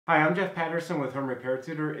Hi, I'm Jeff Patterson with Home Repair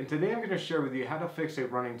Tutor, and today I'm going to share with you how to fix a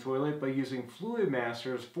running toilet by using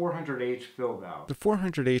Fluidmaster's 400H fill valve. The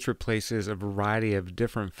 400H replaces a variety of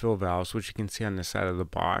different fill valves, which you can see on the side of the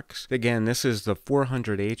box. Again, this is the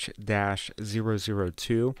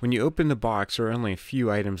 400H-002. When you open the box, there are only a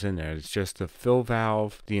few items in there. It's just the fill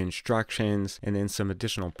valve, the instructions, and then some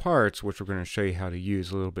additional parts, which we're going to show you how to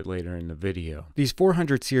use a little bit later in the video. These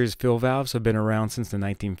 400 series fill valves have been around since the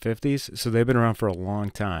 1950s, so they've been around for a long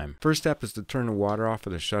time. First step is to turn the water off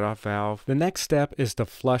with the shutoff valve. The next step is to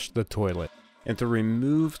flush the toilet and to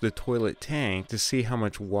remove the toilet tank to see how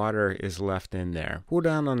much water is left in there. Pull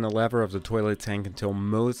down on the lever of the toilet tank until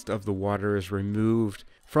most of the water is removed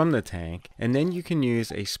from the tank, and then you can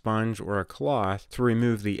use a sponge or a cloth to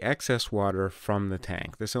remove the excess water from the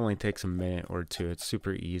tank. This only takes a minute or two. It's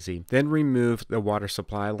super easy. Then remove the water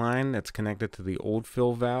supply line that's connected to the old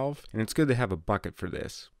fill valve, and it's good to have a bucket for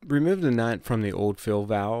this. Remove the nut from the old fill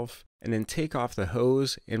valve, and then take off the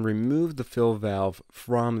hose and remove the fill valve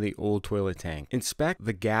from the old toilet tank. Inspect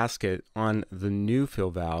the gasket on the new fill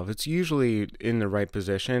valve. It's usually in the right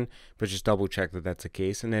position, but just double check that that's the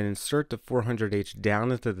case, and then insert the 400H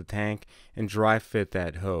down into the tank and dry fit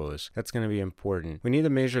that hose. That's going to be important. We need to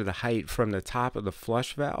measure the height from the top of the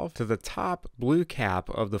flush valve to the top blue cap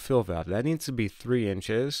of the fill valve. That needs to be 3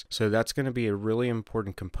 inches, so that's going to be a really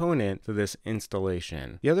important component to this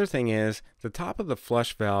installation. The other thing is the top of the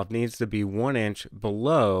flush valve needs to be 1 inch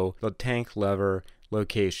below the tank lever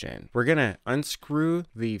location. We're going to unscrew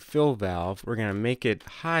the fill valve. We're going to make it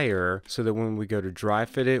higher so that when we go to dry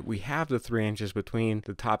fit it, we have the 3 inches between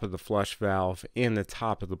the top of the flush valve and the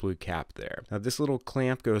top of the blue cap there. Now this little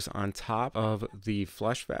clamp goes on top of the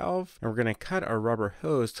flush valve, and we're going to cut our rubber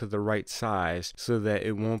hose to the right size so that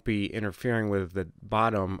it won't be interfering with the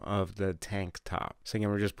bottom of the tank top. So again,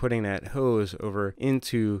 we're just putting that hose over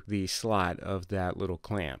into the slot of that little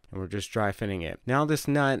clamp, and we're just dry fitting it. Now this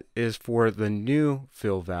nut is for the new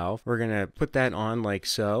fill valve. We're going to put that on like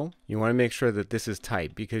so. You want to make sure that this is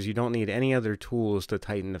tight because you don't need any other tools to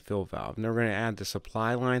tighten the fill valve. And then we're going to add the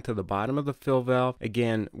supply line to the bottom of the fill valve.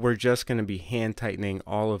 Again, we're just going to be hand tightening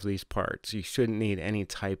all of these parts. You shouldn't need any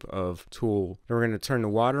type of tool. Then we're going to turn the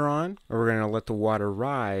water on, or we're going to let the water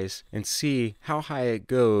rise and see how high it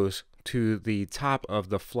goes to the top of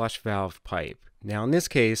the flush valve pipe. Now in this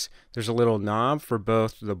case, there's a little knob for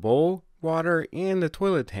both the bowl water and the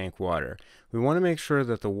toilet tank water. We want to make sure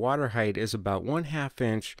that the water height is about 1/2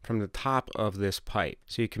 inch from the top of this pipe.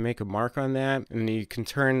 So you can make a mark on that, and then you can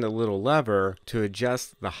turn the little lever to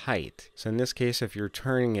adjust the height. So in this case, if you're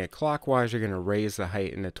turning it clockwise, you're going to raise the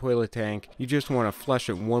height in the toilet tank. You just want to flush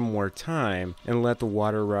it one more time and let the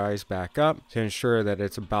water rise back up to ensure that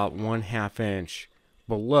it's about 1/2 inch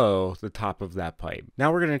below the top of that pipe.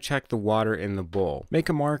 Now we're going to check the water in the bowl. Make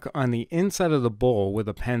a mark on the inside of the bowl with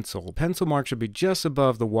a pencil. Pencil mark should be just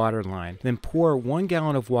above the water line. Then pour 1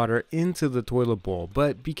 gallon of water into the toilet bowl.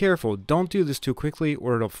 But be careful, don't do this too quickly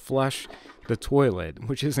or it'll flush the toilet,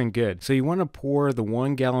 which isn't good. So you want to pour the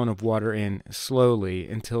 1 gallon of water in slowly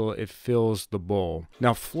until it fills the bowl.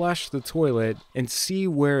 Now flush the toilet and see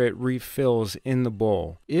where it refills in the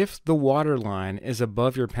bowl. If the water line is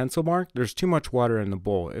above your pencil mark, there's too much water in the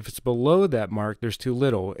bowl. If it's below that mark, there's too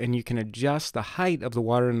little, and you can adjust the height of the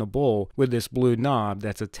water in the bowl with this blue knob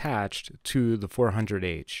that's attached to the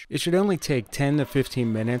 400H. It should only take 10 to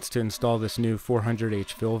 15 minutes to install this new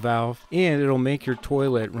 400H fill valve, and it'll make your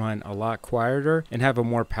toilet run a lot quieter and have a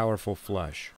more powerful flush.